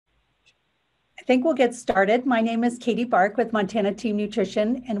I think we'll get started. My name is Katie Bark with Montana Team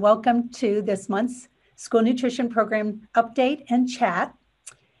Nutrition, and welcome to this month's School Nutrition Program Update and Chat.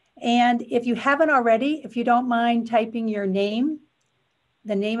 And if you haven't already, if you don't mind typing your name,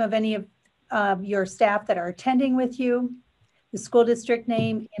 the name of any of your staff that are attending with you, the school district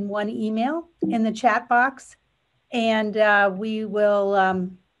name in one email in the chat box, and we will,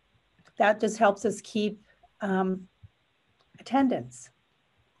 that just helps us keep attendance.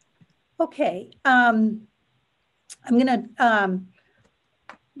 Okay, I'm going to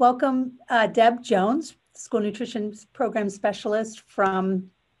welcome Deb Jones, School Nutrition Program Specialist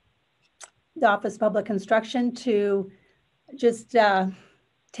from the Office of Public Instruction, to just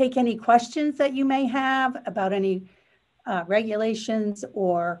take any questions that you may have about any regulations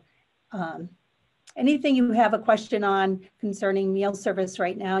or anything you have a question on concerning meal service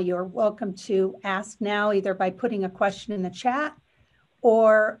right now. You're welcome to ask now, either by putting a question in the chat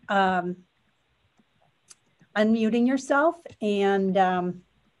or unmuting yourself and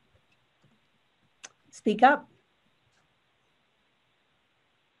speak up.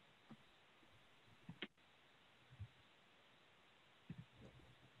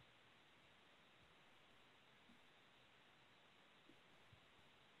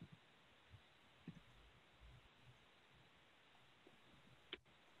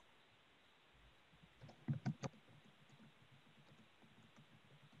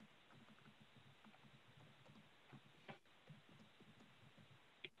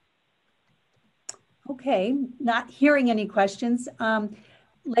 Okay, not hearing any questions.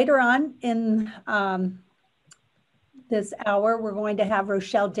 Later on in this hour, we're going to have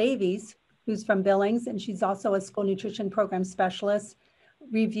Rochelle Davies, who's from Billings, and she's also a school nutrition program specialist,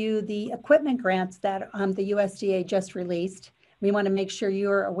 review the equipment grants that the USDA just released. We want to make sure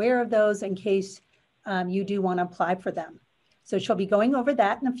you're aware of those in case you do want to apply for them. So she'll be going over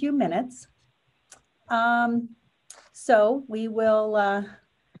that in a few minutes. So we will,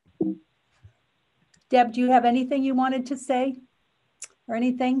 Deb, do you have anything you wanted to say or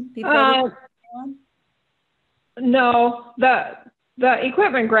anything before we go on? No, the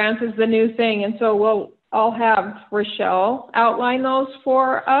equipment grants is the new thing, and so I'll have Rochelle outline those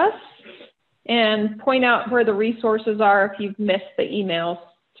for us and point out where the resources are if you've missed the emails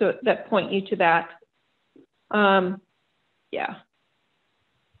that point you to that. Yeah.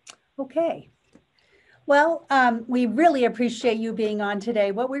 Okay. Well, we really appreciate you being on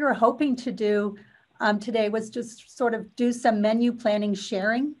today. What we were hoping to do today was just sort of do some menu planning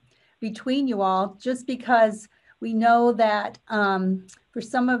sharing between you all, just because we know that for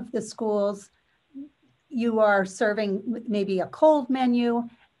some of the schools, you are serving maybe a cold menu,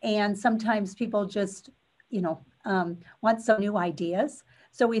 and sometimes people just, want some new ideas.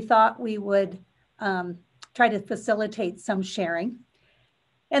 So we thought we would try to facilitate some sharing.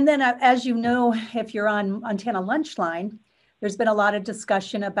 And then, as you know, if you're on Montana Lunchline, there's been a lot of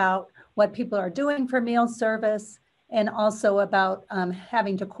discussion about what people are doing for meal service and also about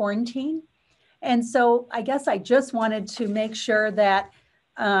having to quarantine. And so I guess I just wanted to make sure that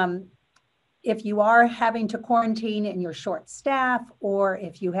if you are having to quarantine and you're short staff, or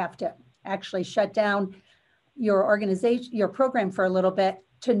if you have to actually shut down your organization, your program for a little bit,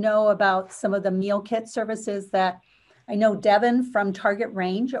 to know about some of the meal kit services that I know Devin from Target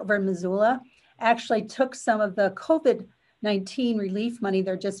Range over in Missoula actually took some of the COVID-19 relief money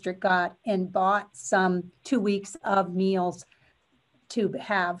their district got and bought some 2 weeks of meals to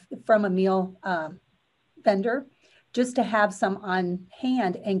have from a meal vendor, just to have some on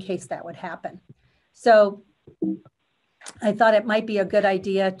hand in case that would happen. So I thought it might be a good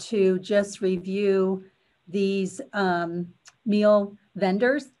idea to just review these meal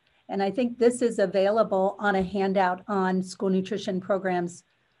vendors. And I think this is available on a handout on School Nutrition Programs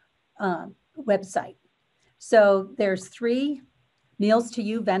website. So there's 3 Meals to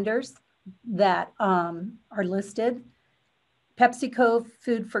You vendors that are listed. PepsiCo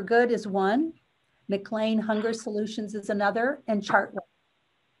Food for Good is one, McLean Hunger Solutions is another, and Chartwell.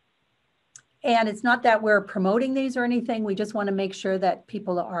 And it's not that we're promoting these or anything, we just want to make sure that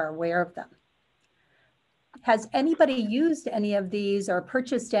people are aware of them. Has anybody used any of these or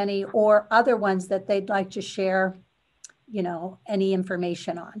purchased any, or other ones that they'd like to share, any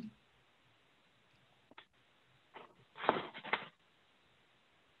information on?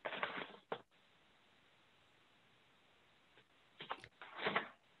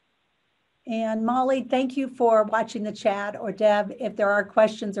 And Molly, thank you for watching the chat, or Deb, if there are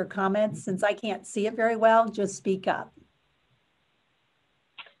questions or comments, since I can't see it very well, just speak up.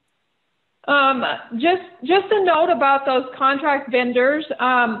 Just a note about those contract vendors.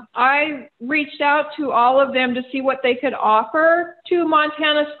 I reached out to all of them to see what they could offer to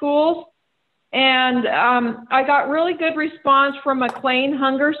Montana schools. And I got really good response from McLean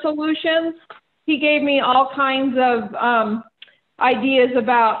Hunger Solutions. He gave me all kinds of ideas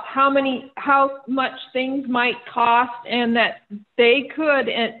about how much things might cost, and that they could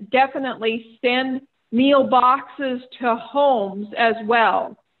definitely send meal boxes to homes as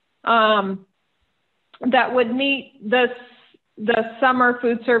well, that would meet the summer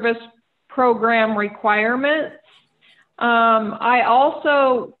food service program requirements. I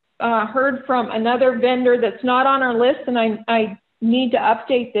also heard from another vendor that's not on our list, and I need to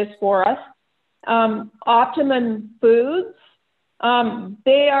update this for us. Optimum Foods.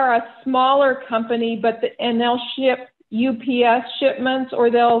 They are a smaller company, and they'll ship UPS shipments, or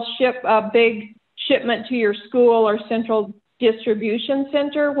they'll ship a big shipment to your school or central distribution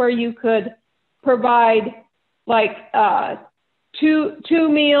center, where you could provide like two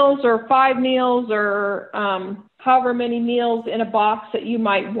meals or 5 meals, or however many meals in a box that you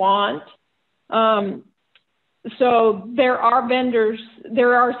might want. So there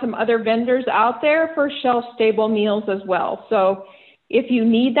are some other vendors out there for shelf-stable meals as well. So if you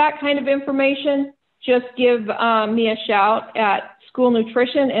need that kind of information, just give me a shout at School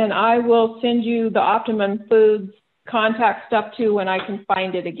Nutrition, and I will send you the Optimum Foods contact stuff too when I can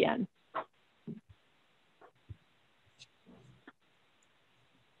find it again.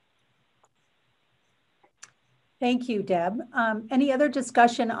 Thank you, Deb. Any other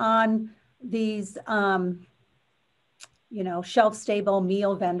discussion on these, shelf-stable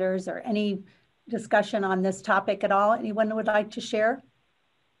meal vendors, or any discussion on this topic at all? Anyone would like to share?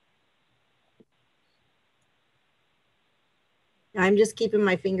 I'm just keeping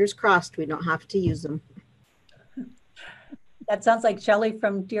my fingers crossed we don't have to use them. That sounds like Shelley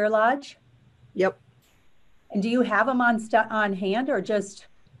from Deer Lodge. Yep. And do you have them on hand, or just?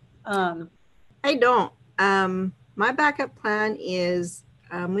 I don't. My backup plan is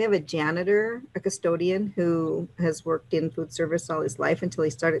we have a janitor, a custodian, who has worked in food service all his life until he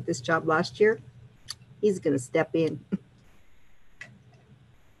started this job last year. He's going to step in.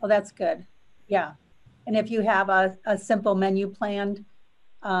 Oh, that's good. Yeah. And if you have a simple menu planned,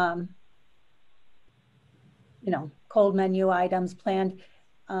 cold menu items planned.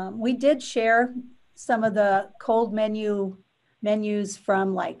 We did share some of the cold menus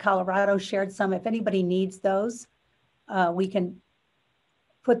from, like, Colorado shared some. If anybody needs those, we can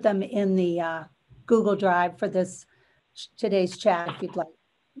put them in the Google Drive for today's chat if you'd like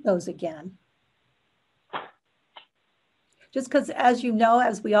those again. Just because, as you know,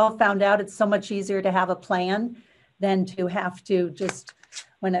 as we all found out, it's so much easier to have a plan than to have to just,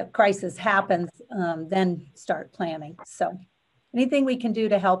 when a crisis happens, then start planning. So anything we can do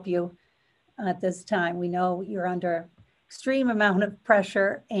to help you at this time. We know you're under extreme amount of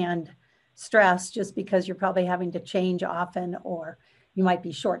pressure and stress, just because you're probably having to change often, or you might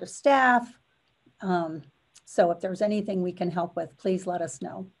be short of staff. So if there's anything we can help with, please let us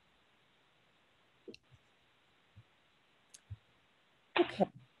know. Okay.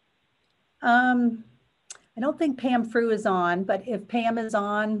 I don't think Pam Frew is on, but if Pam is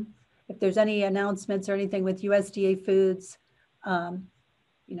on, if there's any announcements or anything with USDA Foods,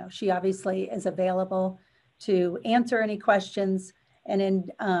 she obviously is available to answer any questions. And in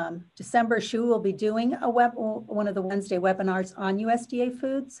December, she will be doing one of the Wednesday webinars on USDA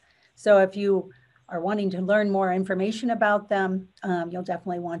Foods. So if you are wanting to learn more information about them, you'll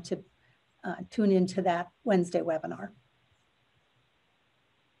definitely want to tune into that Wednesday webinar.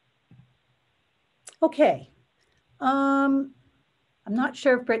 Okay. I'm not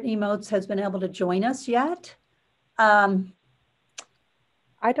sure if Brittany Motes has been able to join us yet. I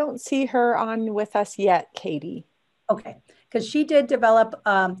don't see her on with us yet, Katie. Okay, because she did develop,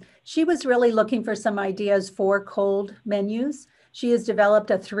 she was really looking for some ideas for cold menus. She has developed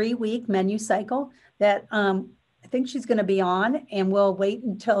a 3-week menu cycle that I think she's going to be on, and we'll wait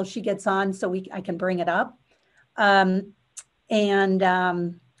until she gets on so I can bring it up.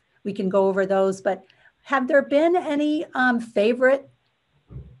 We can go over those, but have there been any favorite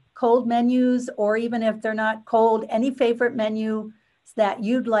cold menus, or even if they're not cold, any favorite menu that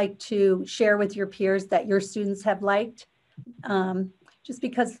you'd like to share with your peers that your students have liked? Just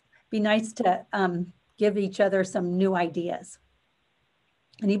because it'd be nice to give each other some new ideas.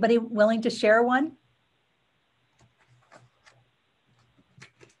 Anybody willing to share one?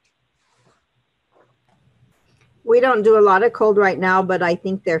 We don't do a lot of cold right now, but I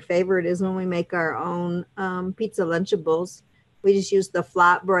think their favorite is when we make our own pizza Lunchables. We just use the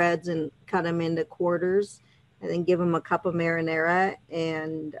flatbreads and cut them into quarters, and then give them a cup of marinara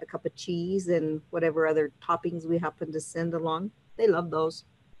and a cup of cheese and whatever other toppings we happen to send along. They love those.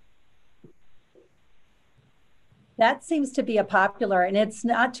 That seems to be a popular, and it's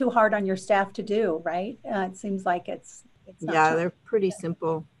not too hard on your staff to do, right? It seems like it's not Yeah, too, they're pretty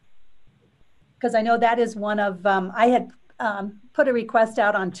simple. because I know that is one of, I had put a request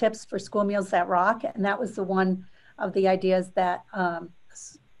out on tips for school meals that rock, and that was the one of the ideas that the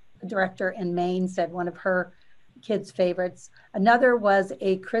director in Maine said one of her kids' favorites. Another was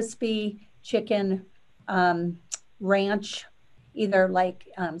a crispy chicken ranch, either like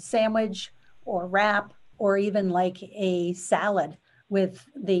sandwich or wrap, or even like a salad with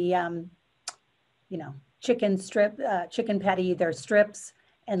the, you know, chicken strip, chicken patty, either strips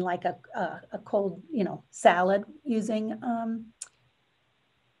and like a cold, you know, salad using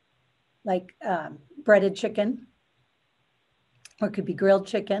like breaded chicken, or it could be grilled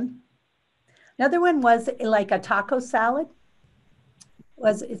chicken. Another one was like a taco salad.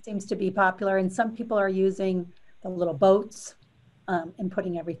 It seems to be popular, and some people are using the little boats and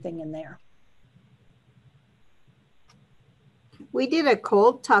putting everything in there. We did a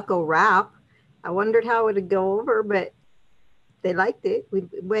cold taco wrap. I wondered how it would go over, but they liked it. We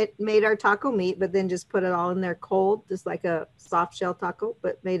made our taco meat, but then just put it all in there cold, just like a soft shell taco,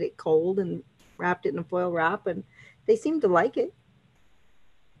 but made it cold and wrapped it in a foil wrap, and they seemed to like it.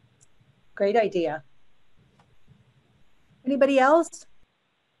 Great idea. Anybody else?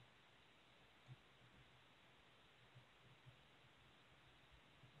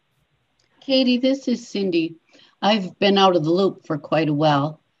 Katie, this is Cindy. I've been out of the loop for quite a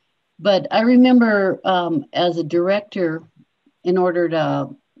while, but I remember as a director, in order to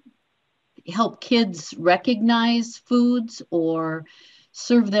help kids recognize foods or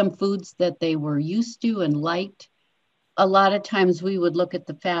serve them foods that they were used to and liked, a lot of times we would look at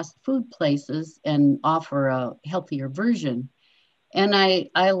the fast food places and offer a healthier version. And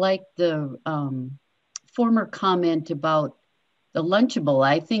I like the former comment about the Lunchable.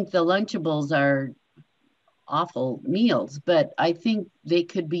 I think the Lunchables are awful meals, but I think they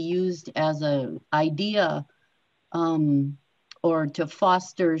could be used as an idea or to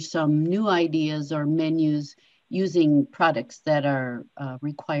foster some new ideas or menus using products that are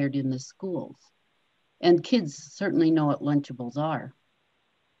required in the schools. And kids certainly know what Lunchables are.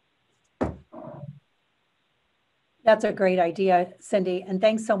 That's a great idea, Cindy. And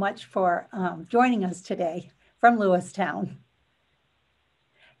thanks so much for joining us today from Lewistown.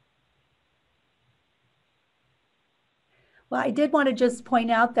 Well, I did want to just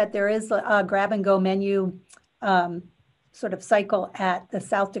point out that there is a grab and go menu sort of cycle at the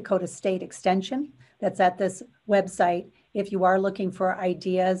South Dakota State Extension that's at this website if you are looking for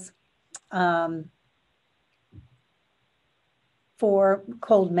ideas for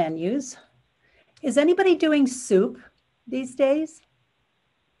cold menus. Is anybody doing soup these days?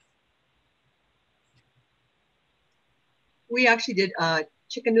 We actually did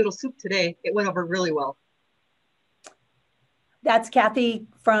chicken noodle soup today. It went over really well. That's Kathy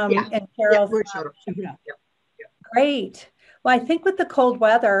from and Yeah, Carol. Great. Well, I think with the cold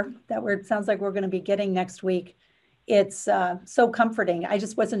weather that it sounds like we're going to be getting next week, it's so comforting. I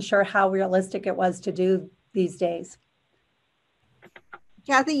just wasn't sure how realistic it was to do these days.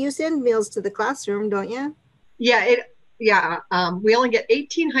 Kathy, you send meals to the classroom, don't you? Yeah, we only get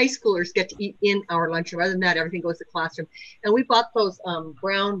 18 high schoolers get to eat in our lunchroom. Other than that, everything goes to classroom. And we bought those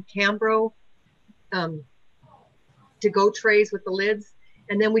brown Cambro to-go trays with the lids.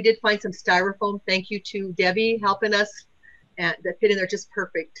 And then we did find some styrofoam. Thank you to Debbie helping us. And that fit in there just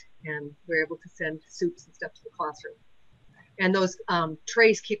perfect. And we were able to send soups and stuff to the classroom. And those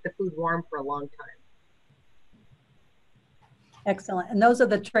trays keep the food warm for a long time. Excellent. And those are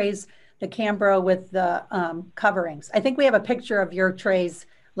the trays, the Cambro with the coverings. I think we have a picture of your trays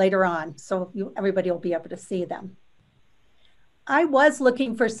later on, so everybody will be able to see them. I was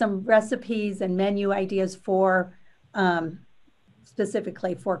looking for some recipes and menu ideas for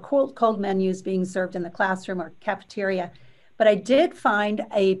specifically for cold menus being served in the classroom or cafeteria, but I did find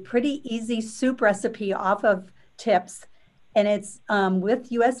a pretty easy soup recipe off of Tips, and it's with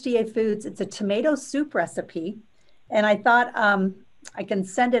USDA Foods. It's a tomato soup recipe. And I thought I can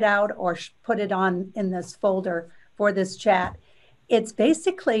send it out or put it on in this folder for this chat. It's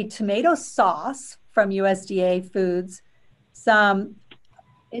basically tomato sauce from USDA Foods,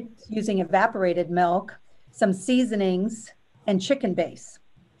 it's using evaporated milk, some seasonings, and chicken base.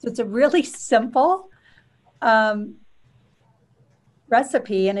 So it's a really simple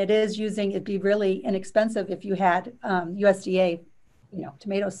recipe, and it'd be really inexpensive if you had USDA,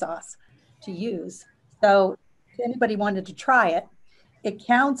 tomato sauce to use. So if anybody wanted to try it, it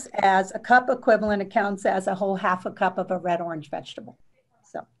counts as a cup equivalent. It counts as a whole half a cup of a red orange vegetable.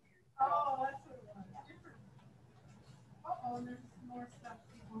 So.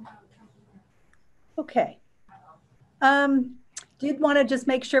 Okay. Did want to just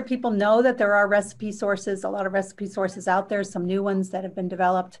make sure people know that there are recipe sources, a lot of recipe sources out there, some new ones that have been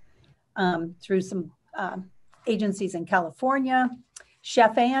developed through some agencies in California.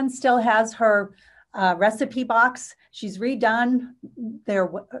 Chef Ann still has her recipe box. She's redone their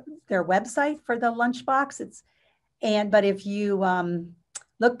website for the lunchbox. But if you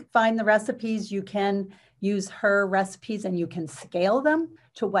find the recipes, you can use her recipes and you can scale them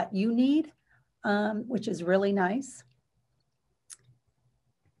to what you need, which is really nice.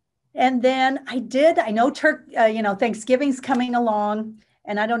 And then I know Thanksgiving's coming along,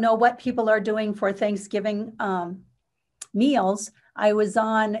 and I don't know what people are doing for Thanksgiving meals. I was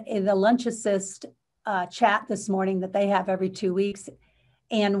on the Lunch Assist chat this morning that they have every 2 weeks.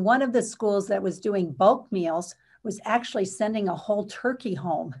 And one of the schools that was doing bulk meals was actually sending a whole turkey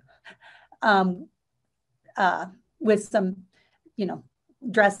home with some,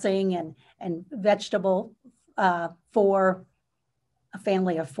 dressing and vegetable for a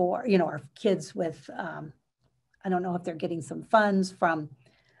family of 4, or kids with, I don't know if they're getting some funds from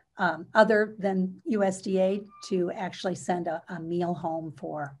other than USDA to actually send a meal home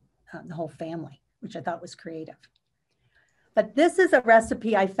for the whole family, which I thought was creative. But this is a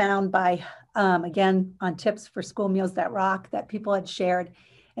recipe I found by, again, on Tips for School Meals That Rock that people had shared,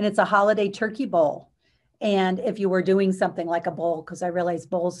 and it's a holiday turkey bowl. And if you were doing something like a bowl, because I realize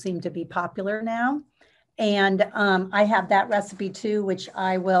bowls seem to be popular now, and I have that recipe too, which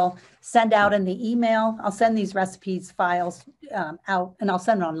I will send out in the email. I'll send these recipes files out, and I'll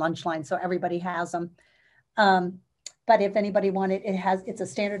send it on Lunchline so everybody has them. But if anybody wanted, it's a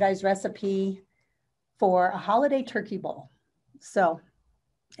standardized recipe for a holiday turkey bowl. So,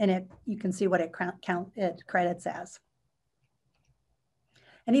 and you can see what it credits as.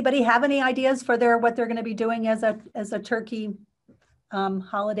 Anybody have any ideas for what they're going to be doing as a turkey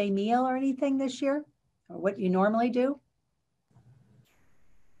holiday meal or anything this year? Or what you normally do?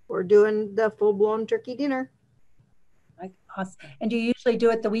 We're doing the full-blown turkey dinner. Awesome. And do you usually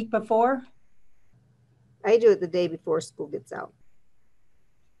do it the week before? I do it the day before school gets out.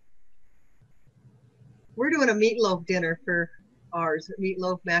 We're doing a meatloaf dinner for ours.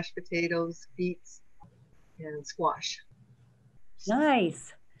 Meatloaf, mashed potatoes, beets, and squash.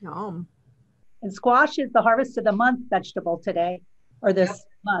 Nice. Yum. And squash is the harvest of the month vegetable today, or this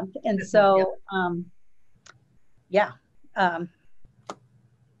month. And This so, month, yeah.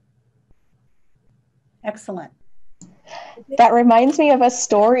 Excellent. That reminds me of a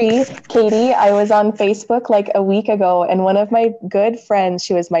story, Katie. I was on Facebook like a week ago, and one of my good friends,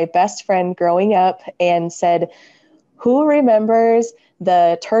 she was my best friend growing up, and said, who remembers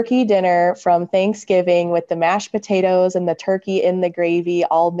the turkey dinner from Thanksgiving with the mashed potatoes and the turkey in the gravy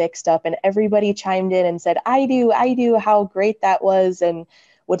all mixed up? And everybody chimed in and said, I do, how great that was, and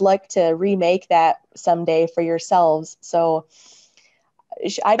would like to remake that someday for yourselves. So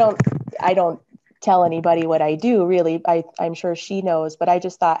I don't tell anybody what I do, really. I'm sure she knows, but I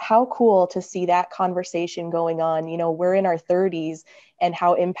just thought how cool to see that conversation going on. We're in our 30s, and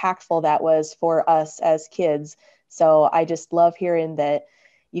how impactful that was for us as kids. So I just love hearing that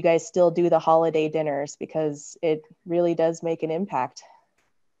you guys still do the holiday dinners, because it really does make an impact.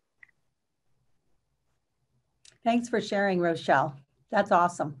 Thanks for sharing, Rochelle. That's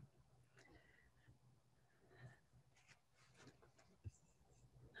awesome.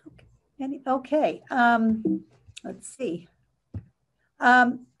 Okay, let's see.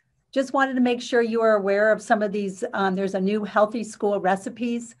 Just wanted to make sure you are aware of some of these. There's a new Healthy School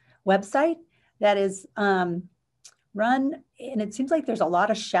Recipes website that is run, and it seems like there's a lot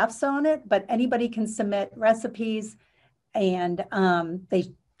of chefs on it, but anybody can submit recipes, and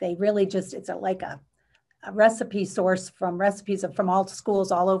they really just, it's like a recipe source from recipes from all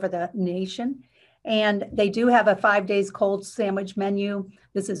schools all over the nation. And they do have a 5 days cold sandwich menu.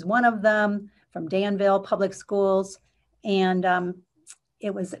 This is one of them from Danville Public Schools. And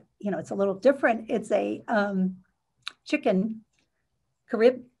it was, it's a little different. It's a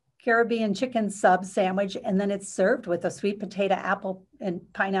Caribbean chicken sub sandwich. And then it's served with a sweet potato, apple, and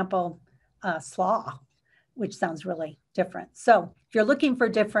pineapple slaw, which sounds really different. So if you're looking for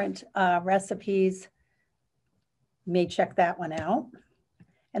different recipes, you may check that one out.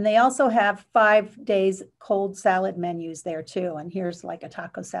 And they also have 5 days cold salad menus there too. And here's like a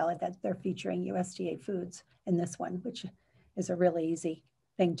taco salad that they're featuring USDA foods in this one, which is a really easy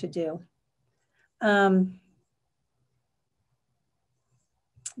thing to do.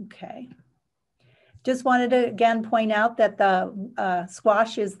 Okay. Just wanted to again point out that the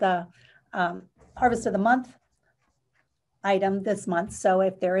squash is the harvest of the month item this month. So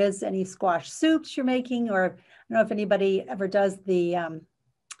if there is any squash soups you're making, or I don't know if anybody ever does the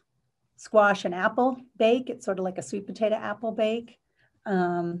squash and apple bake. It's sort of like a sweet potato apple bake.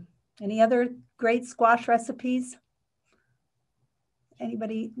 Any other great squash recipes?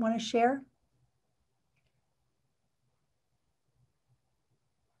 Anybody want to share?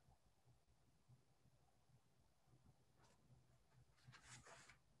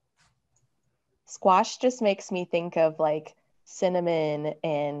 Squash just makes me think of like cinnamon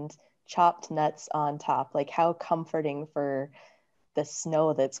and chopped nuts on top. Like how comforting for the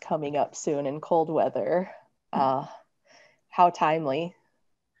snow that's coming up soon in cold weather. How timely.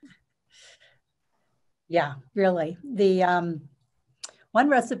 Yeah, really. The one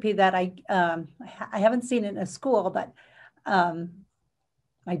recipe that I haven't seen it in a school, but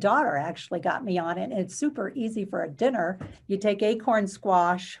my daughter actually got me on it. And it's super easy for a dinner. You take acorn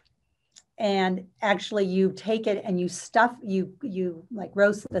squash, and actually you take it and you stuff, you like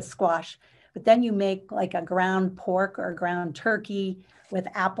roast the squash, but then you make like a ground pork or ground turkey with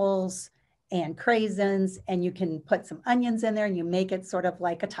apples and craisins, and you can put some onions in there, and you make it sort of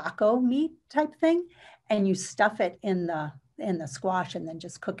like a taco meat type thing, and you stuff it in the squash and then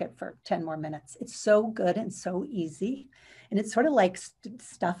just cook it for 10 more minutes. It's so good and so easy. And it's sort of like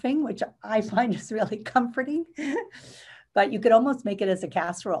stuffing, which I find is really comforting. But you could almost make it as a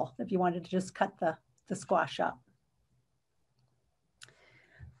casserole if you wanted to just cut the squash up.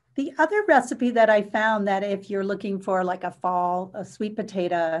 The other recipe that I found, that if you're looking for like a sweet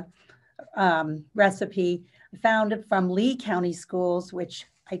potato recipe, I found it from Lee County Schools, which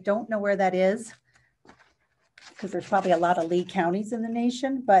I don't know where that is, because there's probably a lot of Lee counties in the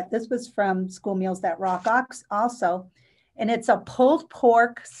nation, but this was from School Meals That Rock also. And it's a pulled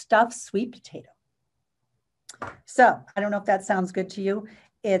pork stuffed sweet potato. So I don't know if that sounds good to you.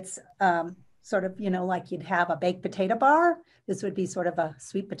 It's sort of, like you'd have a baked potato bar. This would be sort of a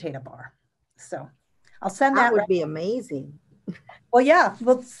sweet potato bar. So I'll send that. That would be amazing. Well, yeah.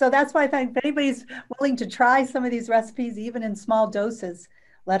 Well, so that's why I think if anybody's willing to try some of these recipes, even in small doses,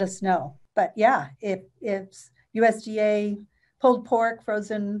 let us know. But yeah, it's USDA pulled pork,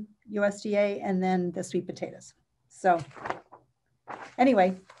 frozen USDA, and then the sweet potatoes. So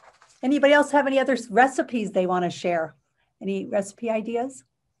anyway, anybody else have any other recipes they want to share? Any recipe ideas?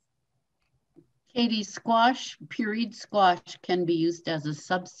 Katie, pureed squash can be used as a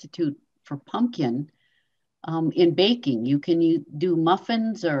substitute for pumpkin in baking. You can do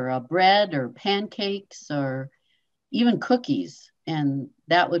muffins or bread or pancakes or even cookies, and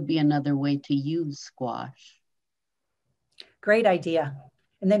that would be another way to use squash. Great idea.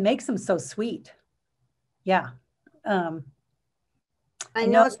 And that makes them so sweet. Yeah. I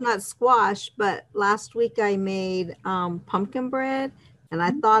know it's not squash, but last week I made pumpkin bread, and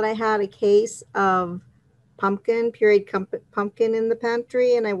I thought I had a case of pureed pumpkin in the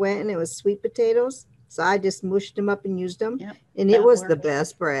pantry, and I went and it was sweet potatoes. So I just mushed them up and used them, Yep, and it was the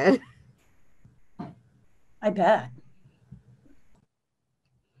best bread. I bet.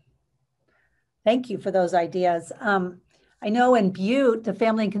 Thank you for those ideas. I know in Butte, the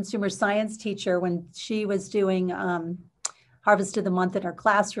family and consumer science teacher, when she was doing Harvest of the Month in her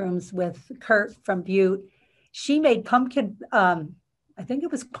classrooms with Kurt from Butte, she made pumpkin, I think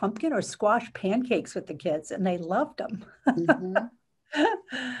it was pumpkin or squash pancakes with the kids, and they loved them. Mm-hmm.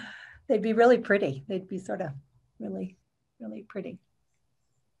 They'd be really pretty. They'd be sort of really, really pretty.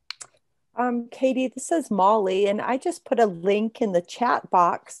 Katie, this is Molly, and I just put a link in the chat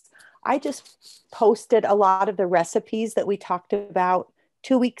box. I just posted a lot of the recipes that we talked about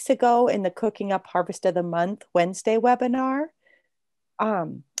 2 weeks ago in the Cooking Up Harvest of the Month Wednesday webinar.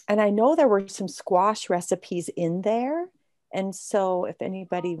 And I know there were some squash recipes in there. And so if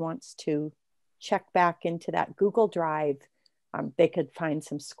anybody wants to check back into that Google Drive, they could find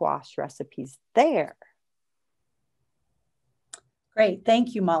some squash recipes there. Great.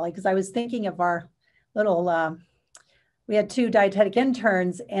 Thank you, Molly, because I was thinking of our little, we had 2 dietetic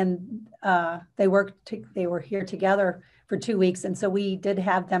interns, and they were here together for 2 weeks. And so we did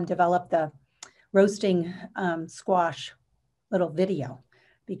have them develop the roasting squash little video,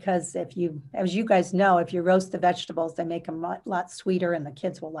 because as you guys know, if you roast the vegetables, they make them a lot sweeter, and the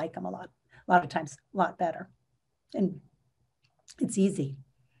kids will like them a lot of times a lot better. And it's easy.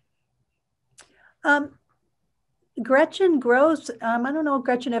 Gretchen Gross, I don't know,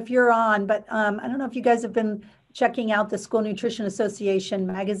 Gretchen, if you're on, but I don't know if you guys have been checking out the School Nutrition Association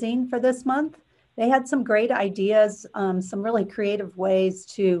magazine for this month. They had some great ideas, some really creative ways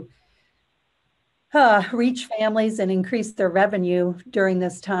to reach families and increase their revenue during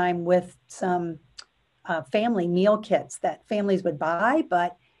this time with some family meal kits that families would buy.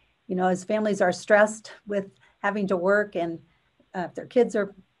 But, as families are stressed with having to work, and if their kids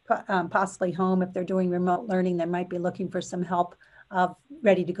are possibly home, if they're doing remote learning, they might be looking for some help of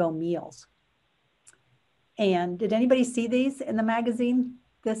ready-to-go meals. And did anybody see these in the magazine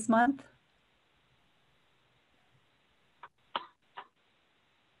this month?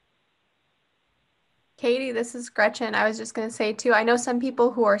 Katie, this is Gretchen. I was just going to say too, I know some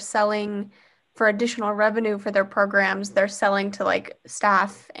people who are selling for additional revenue for their programs. They're selling to like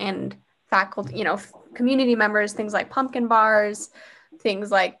staff and faculty, you know, community members, things like pumpkin bars, things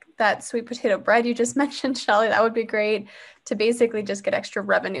like that sweet potato bread you just mentioned, Shelley. That would be great to basically just get extra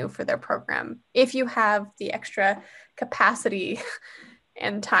revenue for their program if you have the extra capacity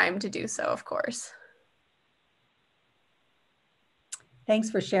and time to do so, of course.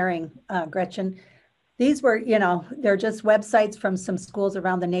 Thanks for sharing, Gretchen. These were, you know, they're just websites from some schools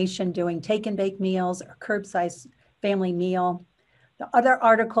around the nation doing take and bake meals or curbside family meal. The other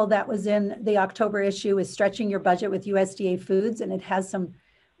article that was in the October issue is Stretching Your Budget with USDA Foods, and it has some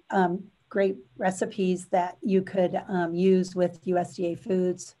great recipes that you could use with USDA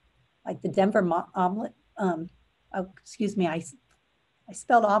Foods, like the Denver omelet. Oh, excuse me, I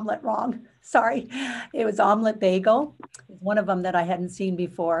spelled omelet wrong. Sorry. It was omelet bagel. It's one of them that I hadn't seen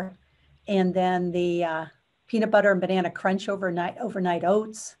before. And then the peanut butter and banana crunch overnight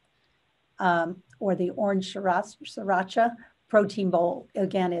oats, or the orange sriracha protein bowl,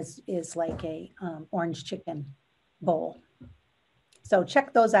 again, is like a orange chicken bowl. So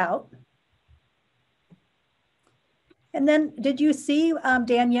check those out. And then did you see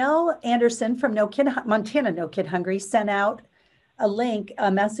Danielle Anderson from Montana No Kid Hungry sent out a link,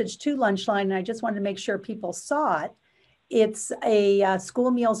 a message to Lunchline, and I just wanted to make sure people saw it. It's a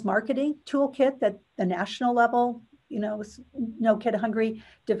school meals marketing toolkit that the national level, you know, No Kid Hungry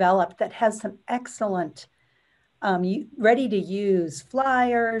developed that has some excellent ready to use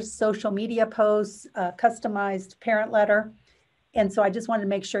flyers, social media posts, customized parent letter. And so I just wanted to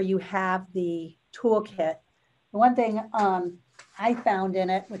make sure you have the toolkit. The one thing I found in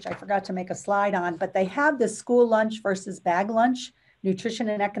it, which I forgot to make a slide on, but they have the school lunch versus bag lunch, nutrition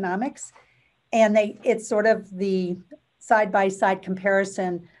and economics. And it's sort of the side-by-side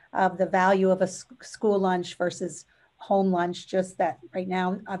comparison of the value of a school lunch versus home lunch, just that right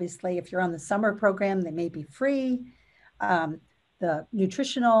now, obviously, if you're on the summer program, they may be free. The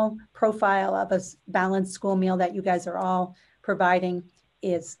nutritional profile of a balanced school meal that you guys are all providing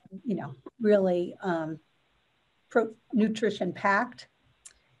is, you know, really nutrition packed.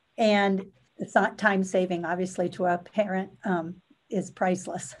 And it's not time saving, obviously, to a parent is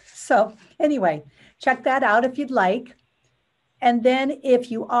priceless. So anyway, check that out if you'd like. And then if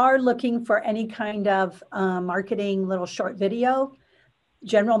you are looking for any kind of marketing little short video,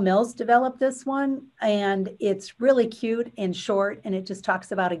 General Mills developed this one, and it's really cute and short, and it just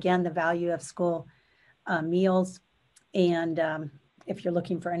talks about, again, the value of school meals. And if you're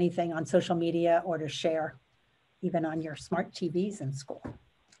looking for anything on social media or to share, even on your smart TVs in school.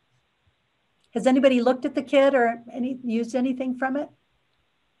 Has anybody looked at the kit or used anything from it?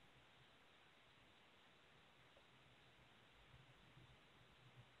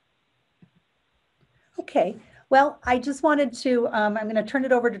 Okay, well, I just wanted to, I'm going to turn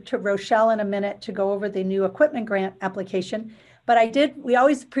it over to Rochelle in a minute to go over the new equipment grant application. But we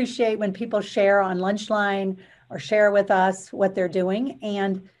always appreciate when people share on Lunchline or share with us what they're doing.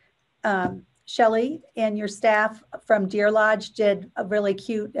 And Shelley and your staff from Deer Lodge did a really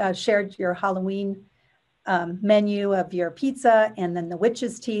cute, shared your Halloween menu of your pizza, and then the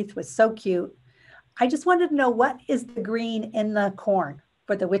witch's teeth was so cute. I just wanted to know, what is the green in the corn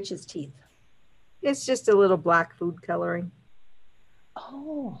for the witch's teeth? It's just a little black food coloring.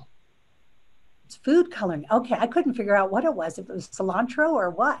 Oh, it's food coloring. Okay, I couldn't figure out what it was, if it was cilantro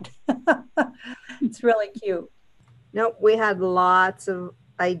or what. It's really cute. Nope, we had lots of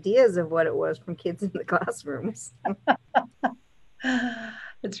ideas of what it was from kids in the classrooms.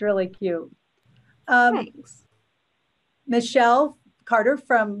 It's really cute. Thanks. Michelle Carter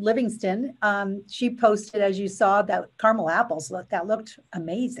from Livingston, she posted, as you saw, that caramel apples that looked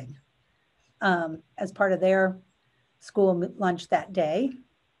amazing as part of their school lunch that day.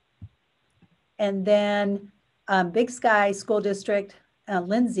 And then Big Sky School District,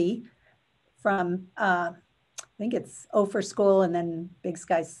 Lindsay from, I think it's Ophir School and then Big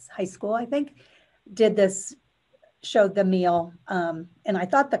Sky High School, I think, did this, showed the meal. And I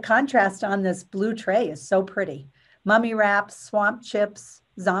thought the contrast on this blue tray is so pretty. Mummy wraps, swamp chips,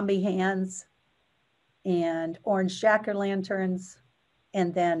 zombie hands, and orange jack-o'-lanterns,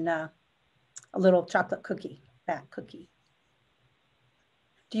 and then a little chocolate cookie, fat cookie.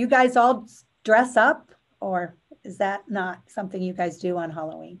 Do you guys all dress up, or is that not something you guys do on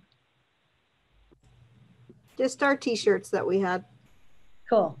Halloween? Just our t-shirts that we had.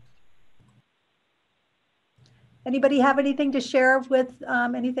 Cool. Anybody have anything to share with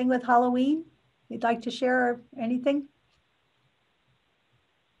anything with Halloween? You'd like to share or anything?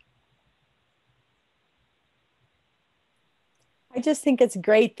 I just think it's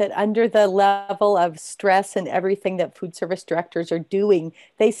great that under the level of stress and everything that food service directors are doing,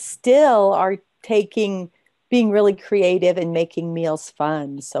 they still are being really creative and making meals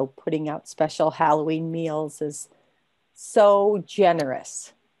fun. So putting out special Halloween meals is so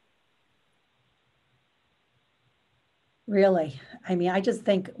generous. Really. I mean, I just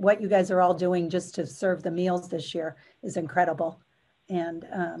think what you guys are all doing just to serve the meals this year is incredible. And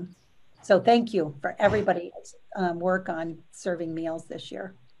so thank you for everybody's work on serving meals this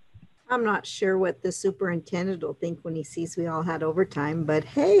year. I'm not sure what the superintendent will think when he sees we all had overtime, but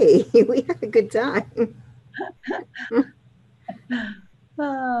hey, we had a good time.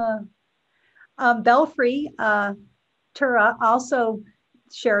 Belfry Tura also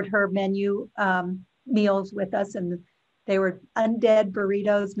shared her menu meals with us, and they were undead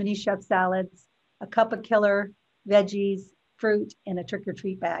burritos, mini chef salads, a cup of killer veggies, fruit, and a trick or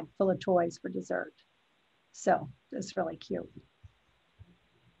treat bag full of toys for dessert. So it's really cute.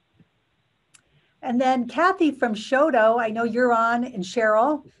 And then Kathy from Shodo, I know you're on, and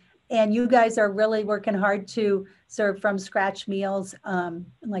Cheryl, and you guys are really working hard to serve from scratch meals.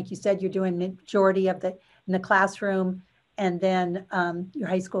 Like you said, you're doing majority of the in the classroom, and then your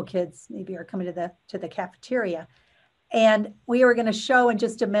high school kids maybe are coming to the cafeteria. And we are going to show in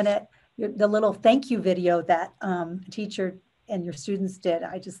just a minute the little thank you video that a teacher and your students did.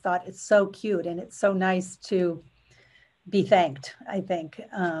 I just thought it's so cute, and it's so nice to be thanked, I think.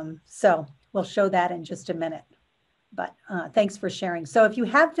 So we'll show that in just a minute. But thanks for sharing. So if you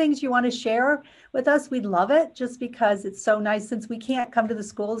have things you want to share with us, we'd love it, just because it's so nice. Since we can't come to the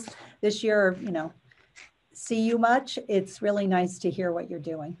schools this year, or, you know, see you much, it's really nice to hear what you're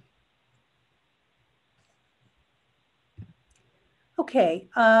doing. Okay,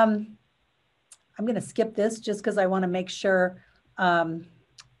 I'm going to skip this just because I want to make sure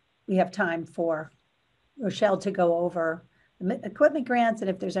we have time for Rochelle to go over the equipment grants and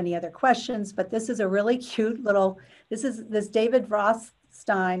if there's any other questions. But this is a really cute little, this is this David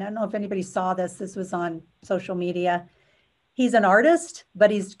Rothstein. I don't know if anybody saw this. This was on social media. He's an artist,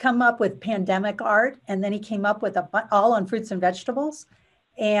 but he's come up with pandemic art, and then he came up with all on fruits and vegetables.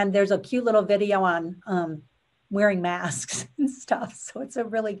 And there's a cute little video on wearing masks and stuff. So it's a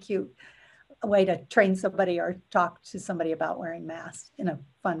really cute way to train somebody or talk to somebody about wearing masks in a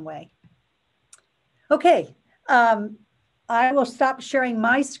fun way. Okay, I will stop sharing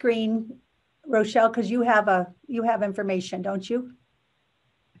my screen, Rochelle, because you have information, don't you?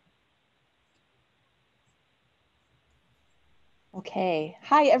 Okay.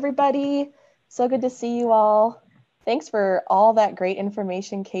 Hi, everybody. So good to see you all. Thanks for all that great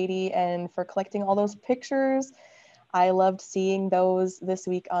information, Katie, and for collecting all those pictures. I loved seeing those this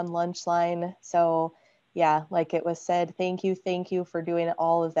week on Lunchline. So yeah, like it was said, thank you for doing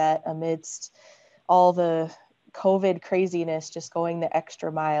all of that amidst all the COVID craziness, just going the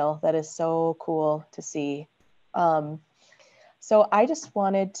extra mile. That is so cool to see. So I just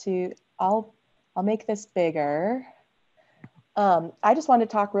wanted to, I'll make this bigger. I just wanted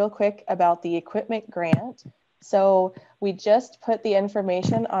to talk real quick about the equipment grant. So we just put the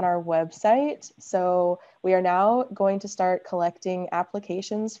information on our website. So we are now going to start collecting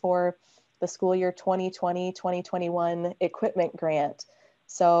applications for the school year 2020-2021 equipment grant.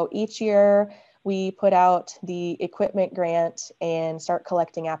 So each year we put out the equipment grant and start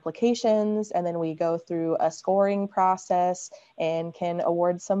collecting applications, and then we go through a scoring process and can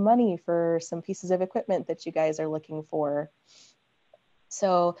award some money for some pieces of equipment that you guys are looking for.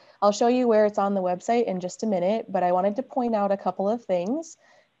 So I'll show you where it's on the website in just a minute, but I wanted to point out a couple of things.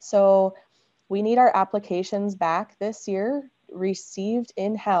 So we need our applications back this year, received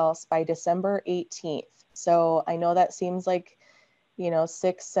in-house by December 18th. So I know that seems like,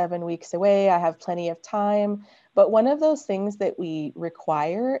 6-7 weeks away. I have plenty of time, but one of those things that we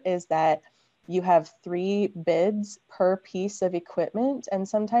require is that you have 3 bids per piece of equipment. And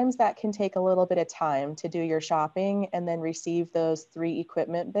sometimes that can take a little bit of time to do your shopping and then receive those 3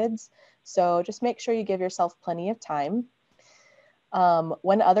 equipment bids. So just make sure you give yourself plenty of time.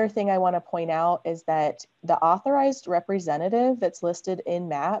 One other thing I want to point out is that the authorized representative that's listed in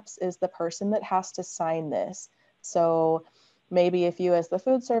MAPS is the person that has to sign this. So maybe if you as the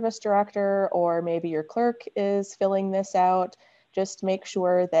food service director, or maybe your clerk is filling this out, just make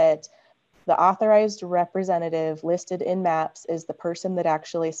sure that the authorized representative listed in MAPS is the person that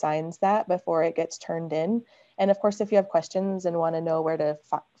actually signs that before it gets turned in. And of course, if you have questions and want to know where to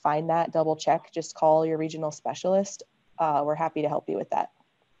find that, double check, just call your regional specialist. We're happy to help you with that.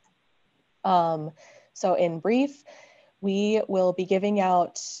 So in brief, we will be giving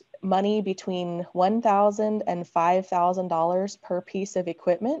out money between $1,000 and $5,000 per piece of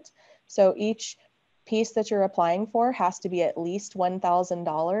equipment. So each piece that you're applying for has to be at least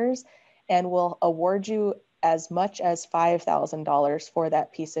 $1,000, and we'll award you as much as $5,000 for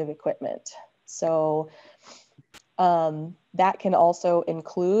that piece of equipment. So that can also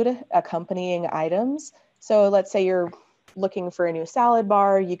include accompanying items. So let's say you're looking for a new salad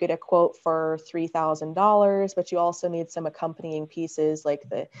bar, you get a quote for $3,000, but you also need some accompanying pieces like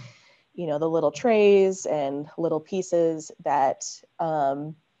the little trays and little pieces that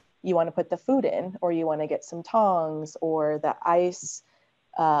you want to put the food in, or you want to get some tongs or the ice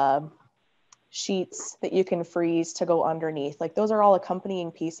sheets that you can freeze to go underneath. Like those are all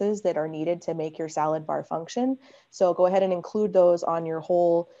accompanying pieces that are needed to make your salad bar function. So go ahead and include those on your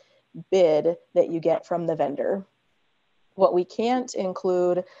whole bid that you get from the vendor. What we can't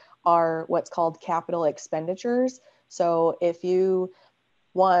include are what's called capital expenditures. So if you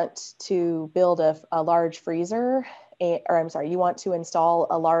want to build a large freezer, you want to install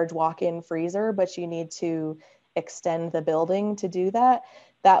a large walk-in freezer, but you need to extend the building to do that,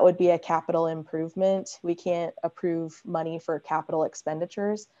 that would be a capital improvement. We can't approve money for capital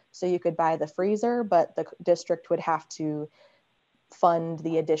expenditures. So you could buy the freezer, but the district would have to fund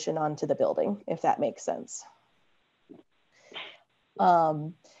the addition onto the building, if that makes sense.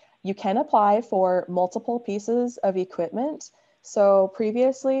 You can apply for multiple pieces of equipment. So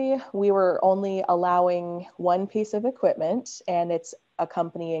previously we were only allowing one piece of equipment and its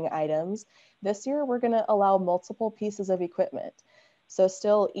accompanying items. This year we're going to allow multiple pieces of equipment. So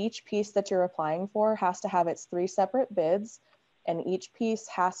still each piece that you're applying for has to have its 3 separate bids, and each piece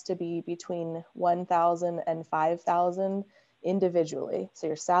has to be between 1,000 and 5,000 individually. So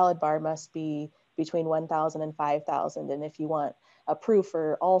your salad bar must be between 1,000 and 5,000. And if you want a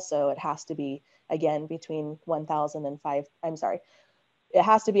proofer also, it has to be, again, between 1,000 and it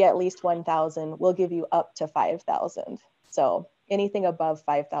has to be at least 1,000. We'll give you up to 5,000. So anything above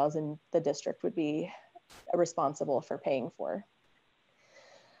 5,000, the district would be responsible for paying for.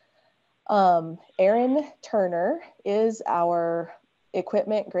 Erin Turner is our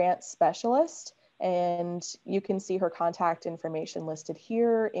equipment grant specialist, and you can see her contact information listed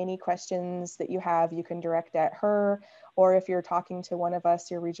here. Any questions that you have, you can direct at her, or if you're talking to one of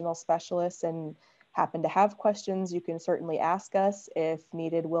us, your regional specialists, and happen to have questions, you can certainly ask us. If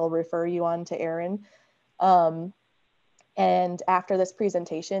needed, we'll refer you on to Erin. And after this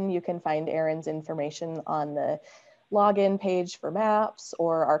presentation, you can find Erin's information on the login page for maps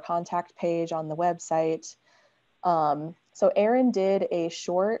or our contact page on the website. So Erin did a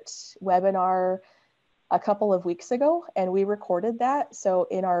short webinar a couple of weeks ago, and we recorded that. So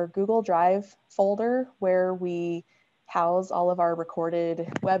in our Google Drive folder where we house all of our recorded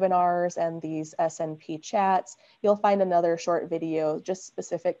webinars and these SNP chats, you'll find another short video just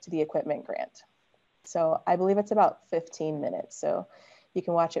specific to the equipment grant. So I believe it's about 15 minutes, so you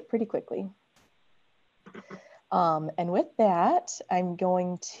can watch it pretty quickly. And with that, I'm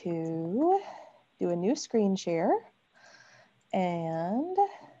going to do a new screen share and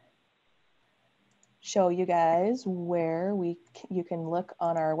show you guys where you can look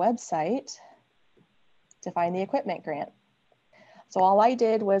on our website to find the equipment grant. So all I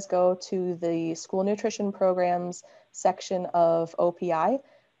did was go to the school nutrition programs section of OPI,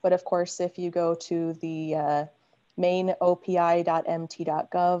 but of course, if you go to the main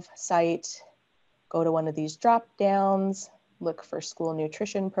opi.mt.gov site, go to one of these drop downs, look for school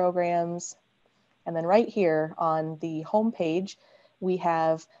nutrition programs. And then right here on the home page, we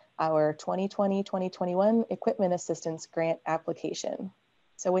have our 2020-2021 Equipment Assistance Grant application.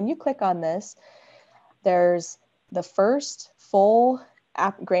 So when you click on this, there's the first full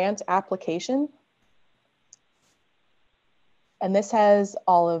grant application. And this has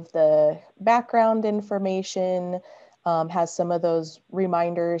all of the background information, has some of those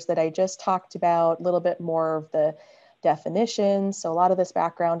reminders that I just talked about, a little bit more of the definitions. So a lot of this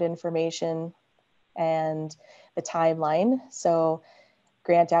background information and the timeline. So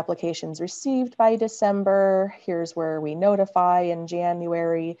grant applications received by December. Here's where we notify in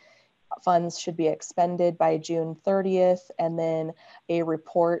January. Funds should be expended by June 30th, and then a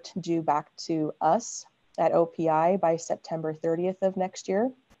report due back to us at OPI by September 30th of next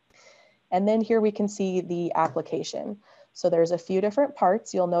year. And then here we can see the application. So there's a few different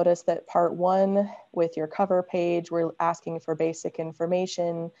parts. You'll notice that part 1 with your cover page, we're asking for basic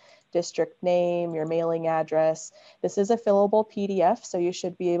information, district name, your mailing address. This is a fillable PDF, so you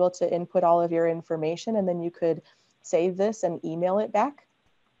should be able to input all of your information, and then you could save this and email it back.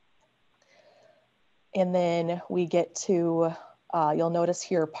 And then we get to, you'll notice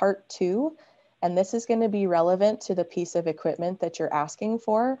here part 2. And this is going to be relevant to the piece of equipment that you're asking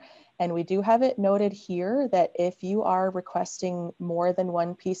for. And we do have it noted here that if you are requesting more than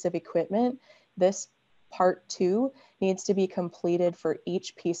one piece of equipment, this part 2 needs to be completed for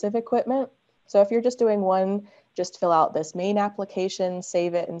each piece of equipment. So if you're just doing one, just fill out this main application,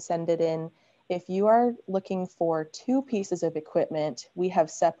 save it, and send it in. If you are looking for 2 pieces of equipment, we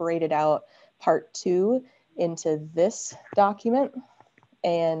have separated out part 2 into this document.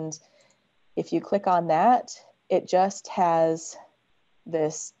 And if you click on that, it just has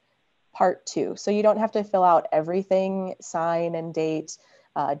this part 2. So you don't have to fill out everything, sign and date,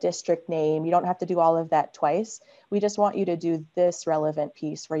 district name. You don't have to do all of that twice. We just want you to do this relevant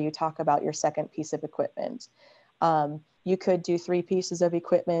piece where you talk about your second piece of equipment. You could do 3 pieces of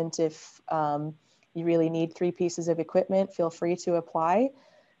equipment. If you really need 3 pieces of equipment, feel free to apply.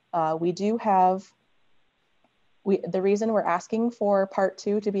 We do have, the reason we're asking for part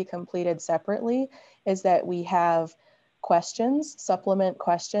 2 to be completed separately is that we have questions, supplement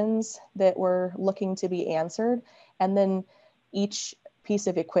questions that we're looking to be answered. And then each piece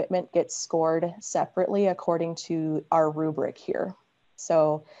of equipment gets scored separately according to our rubric here.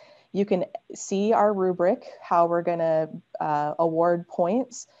 So you can see our rubric, how we're gonna award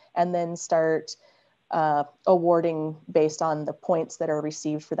points, and then start awarding based on the points that are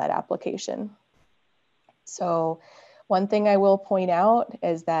received for that application. So one thing I will point out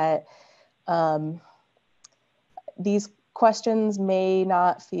is that these questions may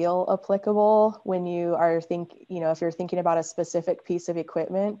not feel applicable when you are if you're thinking about a specific piece of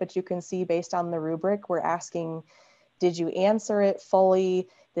equipment, but you can see based on the rubric, we're asking, did you answer it fully?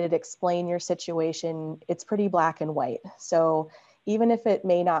 Did it explain your situation? It's pretty black and white. So even if it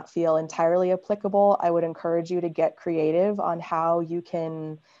may not feel entirely applicable, I would encourage you to get creative on how you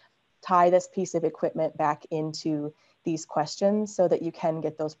can tie this piece of equipment back into these questions so that you can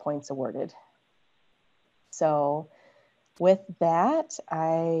get those points awarded. So with that,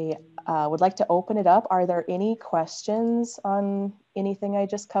 I would like to open it up. Are there any questions on anything I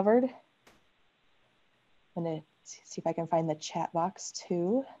just covered? I'm gonna see if I can find the chat box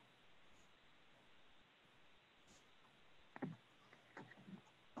too.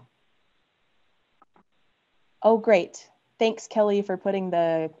 Oh, great. Thanks, Kelly, for putting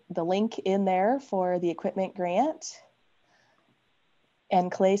the link in there for the equipment grant. And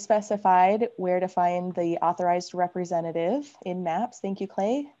Clay specified where to find the authorized representative in MAPS. Thank you,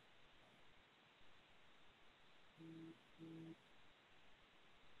 Clay.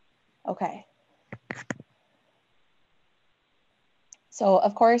 Okay. So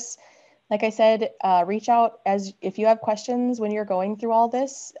of course, like I said, reach out if you have questions when you're going through all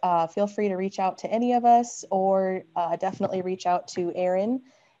this, feel free to reach out to any of us, or definitely reach out to Erin,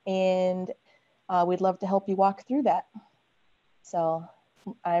 and we'd love to help you walk through that. So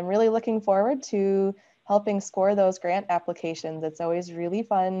I'm really looking forward to helping score those grant applications. It's always really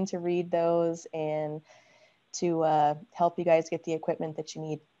fun to read those and to help you guys get the equipment that you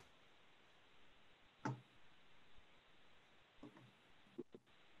need.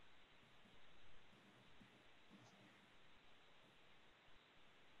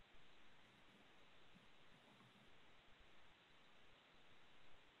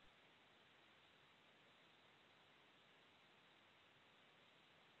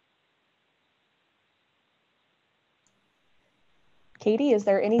 Katie, is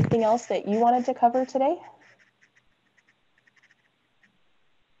there anything else that you wanted to cover today?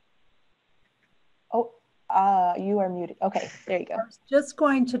 Oh, you are muted. Okay, there you go. I was just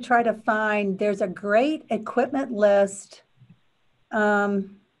going to try to find, there's a great equipment list. Let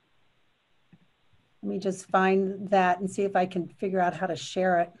me just find that and see if I can figure out how to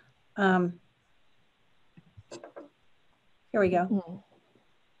share it. Here we go. Mm-hmm.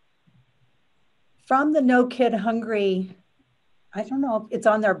 From the No Kid Hungry, I don't know if it's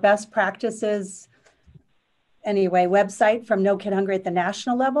on their best practices anyway, website from No Kid Hungry at the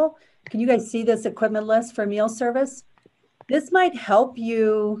national level. Can you guys see this equipment list for meal service? This might help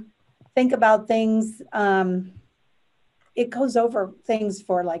you think about things. It goes over things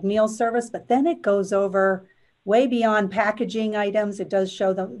for like meal service, but then it goes over way beyond packaging items. It does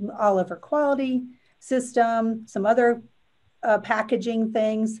show the Oliver quality system, some other packaging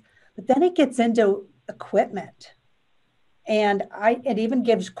things, but then it gets into equipment. And it even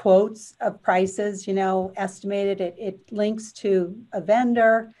gives quotes of prices, estimated. It links to a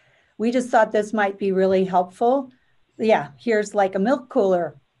vendor. We just thought this might be really helpful. Yeah, here's like a milk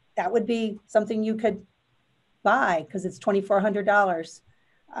cooler. That would be something you could buy because it's $2,400.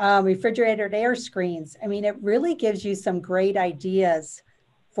 Refrigerated air screens. I mean, it really gives you some great ideas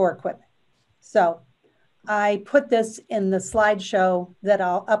for equipment. So I put this in the slideshow that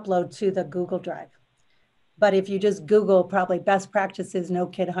I'll upload to the Google Drive. But if you just Google probably best practices, no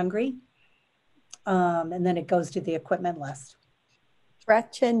kid hungry, and then it goes to the equipment list.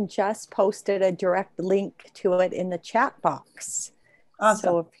 Gretchen just posted a direct link to it in the chat box. Awesome.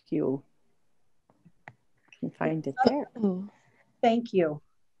 So if you can find it there. Thank you.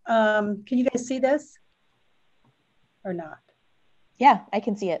 Can you guys see this or not? Yeah, I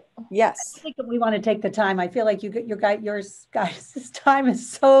can see it. Yes. I think we want to take the time. I feel like your guys' time is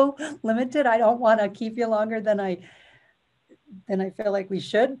so limited. I don't want to keep you longer than I feel like we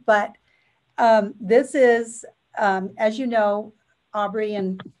should. But this is, as you know, Aubrey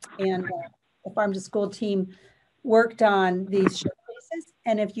and the Farm to School team worked on these showcases.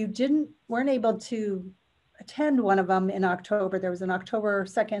 And if you weren't able to attend one of them in October, there was an October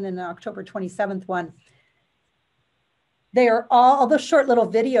 2nd and an October 27th one. They are all the short little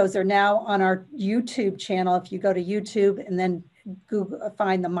videos are now on our YouTube channel. If you go to YouTube and then Google,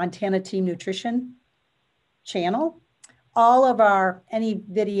 find the Montana Team Nutrition channel, all of any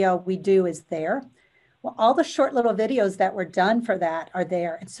video we do is there. Well, all the short little videos that were done for that are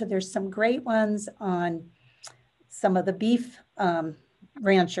there. And so there's some great ones on some of the beef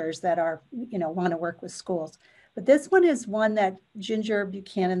ranchers that want to work with schools. But this one is one that Ginger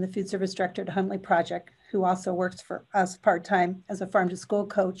Buchanan, the food service director at Huntley Project, who also works for us part-time as a farm to school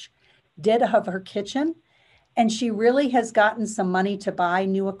coach, did of her kitchen. And she really has gotten some money to buy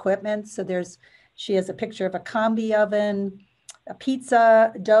new equipment. So she has a picture of a combi oven, a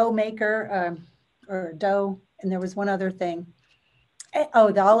pizza dough maker, or dough, and there was one other thing.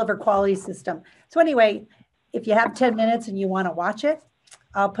 Oh, the Oliver quality system. So anyway, if you have 10 minutes and you want to watch it,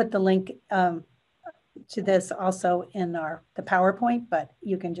 I'll put the link to this also in the PowerPoint, but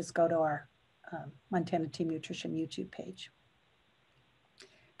you can just go to our Montana Team Nutrition YouTube page.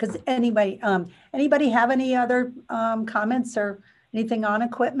 Because anybody have any other comments or anything on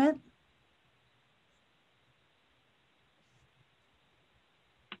equipment?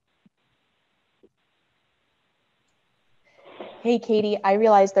 Hey, Katie, I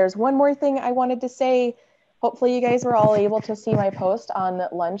realized there's one more thing I wanted to say. Hopefully you guys were all able to see my post on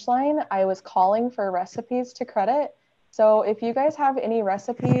Lunchline. I was calling for recipes to credit. So if you guys have any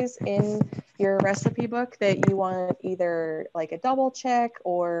recipes in your recipe book that you want either like a double check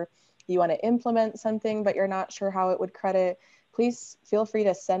or you want to implement something, but you're not sure how it would credit, please feel free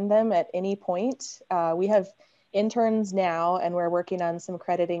to send them at any point. We have interns now and we're working on some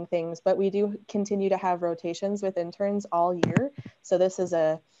crediting things, but we do continue to have rotations with interns all year. So this is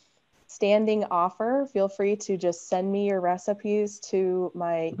a standing offer. Feel free to just send me your recipes to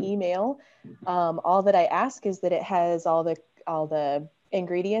my email. All that I ask is that it has all the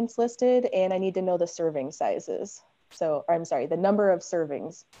ingredients listed, and I need to know the serving sizes. So, I'm sorry, the number of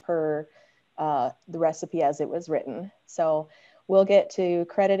servings per the recipe as it was written. So we'll get to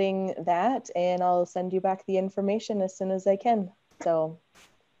crediting that, and I'll send you back the information as soon as I can. So.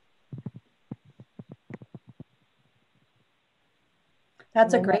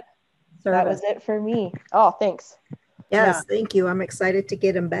 That's a great service. That was it for me. Oh, thanks. Yes, thank you. I'm excited to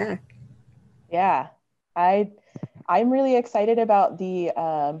get them back. Yeah, I'm really excited about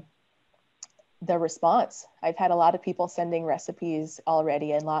the response. I've had a lot of people sending recipes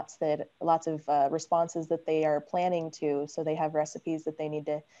already, and lots of responses that they are planning to. So they have recipes that they need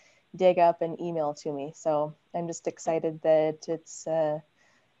to dig up and email to me. So I'm just excited that it's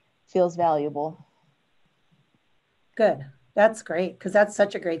feels valuable. Good. That's great, because that's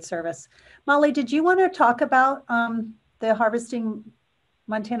such a great service. Molly, did you want to talk about the Harvesting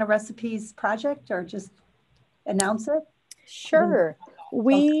Montana Recipes project, or just announce it? Sure.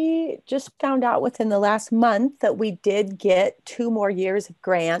 We just found out within the last month that we did get 2 more years of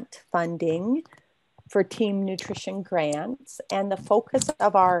grant funding for Team Nutrition grants. And the focus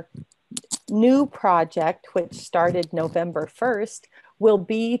of our new project, which started November 1st, will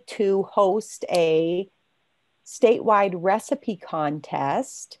be to host a statewide recipe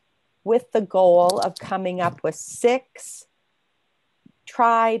contest with the goal of coming up with 6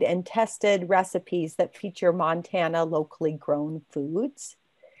 tried and tested recipes that feature Montana locally grown foods.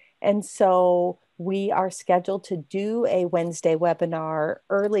 And so we are scheduled to do a Wednesday webinar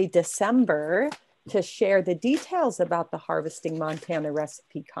early December to share the details about the Harvesting Montana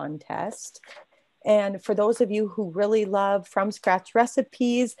Recipe Contest. And for those of you who really love from scratch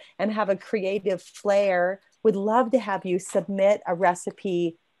recipes and have a creative flair, would love to have you submit a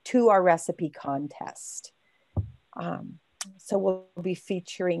recipe to our recipe contest. So we'll be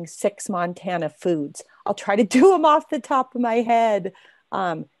featuring 6 Montana foods. I'll try to do them off the top of my head.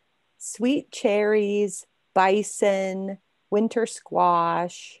 Sweet cherries, bison, winter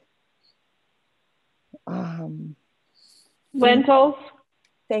squash, Lentils.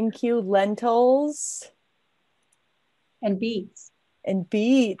 Thank you. Lentils And beets. and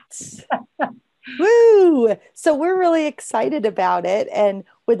beets. Woo! So we're really excited about it and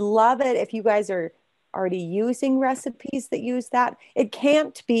would love it if you guys are already using recipes that use that. It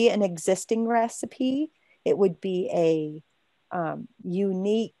can't be an existing recipe. It would be a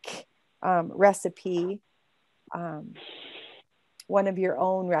unique recipe, one of your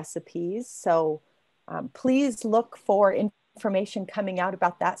own recipes. So please look for information coming out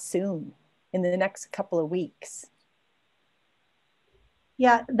about that soon in the next couple of weeks.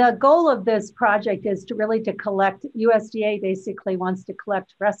 Yeah, the goal of this project is to really to collect, USDA basically wants to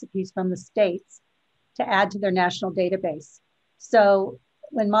collect recipes from the states to add to their national database. So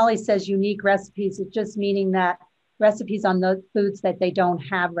when Molly says unique recipes, it's just meaning that recipes on the foods that they don't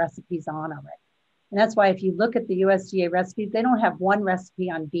have recipes on already. And that's why if you look at the USDA recipes, they don't have one recipe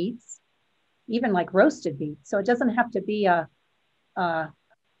on beets, even like roasted beets. So it doesn't have to be a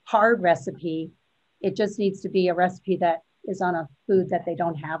hard recipe. It just needs to be a recipe that is on a food that they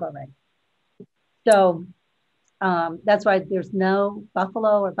don't have already. So that's why there's no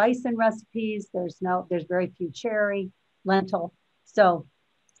buffalo or bison recipes. There's very few cherry, lentil. So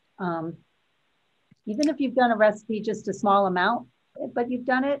even if you've done a recipe, just a small amount, but you've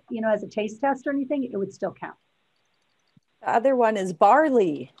done it, as a taste test or anything, it would still count. The other one is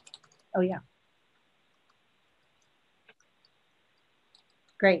barley. Oh yeah.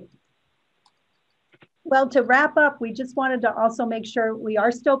 Great. Well, to wrap up, we just wanted to also make sure we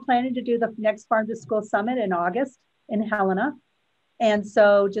are still planning to do the next Farm to School Summit in August in Helena. And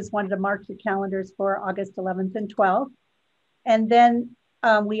so just wanted to mark your calendars for August 11th and 12th. And then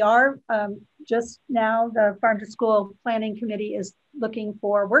we are just now, the Farm to School Planning Committee is looking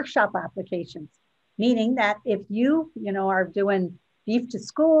for workshop applications, meaning that if you, are doing beef to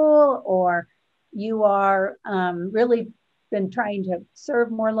school, or you are really been trying to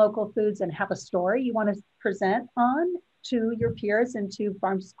serve more local foods and have a story you want to present on to your peers and to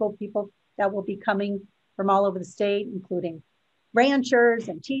farm to school people that will be coming from all over the state, including ranchers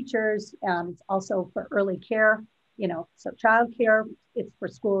and teachers. It's also for early care, so child care, it's for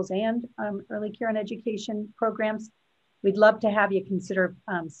schools and early care and education programs. We'd love to have you consider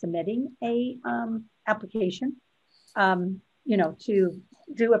submitting a application, to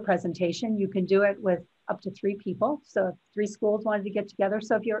do a presentation. You can do it with up to 3 people. So if 3 schools wanted to get together.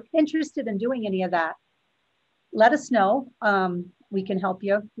 So if you're interested in doing any of that, let us know. We can help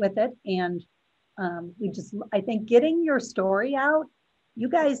you with it. And I think getting your story out, you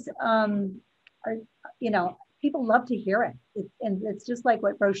guys are, people love to hear it. And it's just like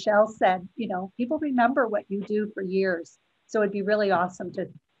what Rochelle said, people remember what you do for years. So it'd be really awesome to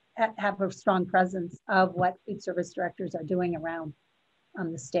have a strong presence of what food service directors are doing around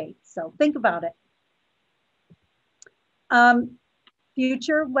the state. So think about it.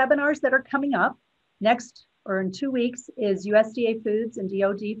 Future webinars that are coming up next or in 2 weeks is USDA Foods and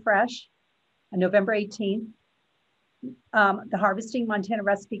DOD Fresh on November 18th. The Harvesting Montana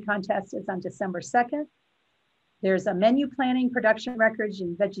Recipe Contest is on December 2nd. There's a menu planning, production records,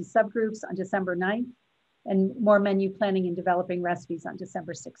 and veggie subgroups on December 9th, and more menu planning and developing recipes on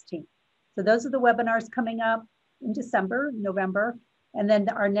December 16th. So those are the webinars coming up in December, November, and then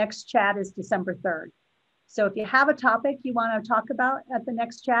our next chat is December 3rd. So if you have a topic you want to talk about at the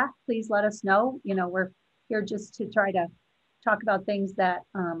next chat, please let us know. We're here just to try to talk about things that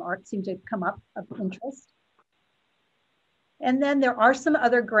seem to come up of interest. And then there are some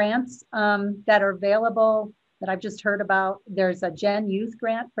other grants that are available that I've just heard about. There's a Gen Youth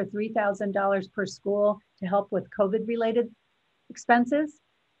grant for $3,000 per school to help with COVID-related expenses.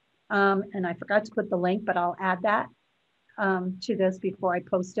 And I forgot to put the link, but I'll add that to this before I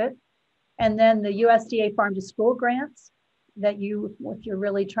post it. And then the USDA Farm to School grants that if you're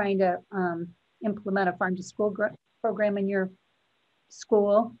really trying to implement a farm to school program in your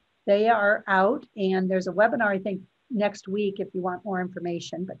school, they are out. And there's a webinar, I think, next week if you want more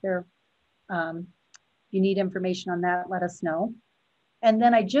information, but if you need information on that, let us know. And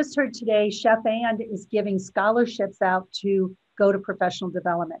then I just heard today, Chef And is giving scholarships out to go to professional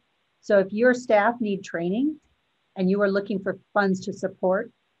development. So if your staff need training and you are looking for funds to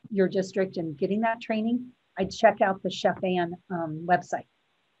support your district and getting that training, I'd check out the Chef And website.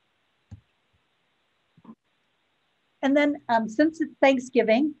 And then since it's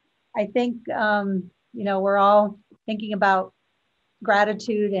Thanksgiving, I think, we're all thinking about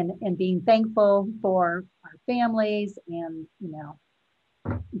gratitude and being thankful for our families and,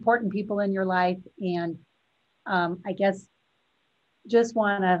 important people in your life. And I guess just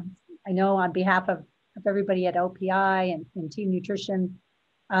want to, I know on behalf of everybody at OPI and Team Nutrition,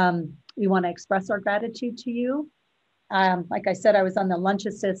 We want to express our gratitude to you. Like I said, I was on the Lunch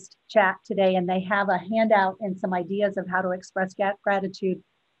Assist chat today, and they have a handout and some ideas of how to express gratitude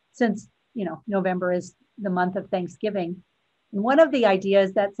since, you know, November is the month of Thanksgiving. And one of the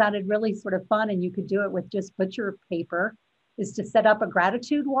ideas that sounded really sort of fun, and you could do it with just butcher paper, is to set up a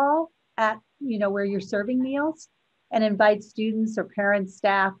gratitude wall at, you know, where you're serving meals and invite students or parents,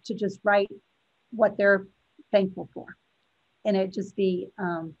 staff to just write what they're thankful for. And it just be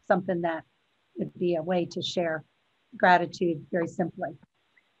something that would be a way to share gratitude very simply.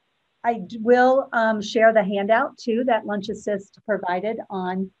 I will share the handout too that Lunch Assist provided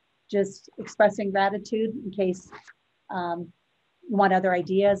on just expressing gratitude in case you want other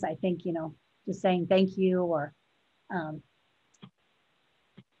ideas. I think, you know, just saying thank you or,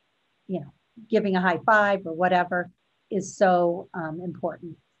 you know, giving a high five or whatever is so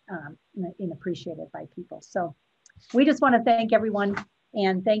important and appreciated by people. So we just want to thank everyone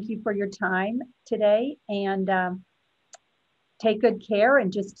and thank you for your time today, and take good care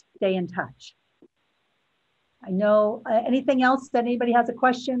and just stay in touch. I know anything else that anybody has a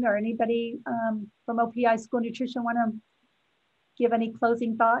question, or anybody from OPI School Nutrition want to give any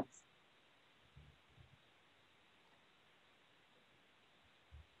closing thoughts?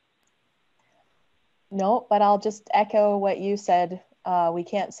 No, but I'll just echo what you said. We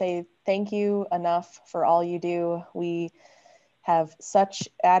can't say thank you enough for all you do. We have such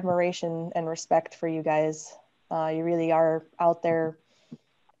admiration and respect for you guys. You really are out there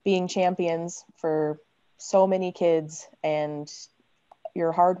being champions for so many kids, and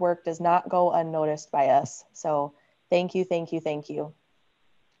your hard work does not go unnoticed by us. So thank you, thank you, thank you.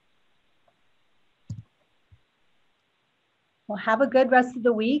 Well, have a good rest of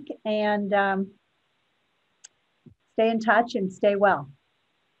the week, and stay in touch and stay well.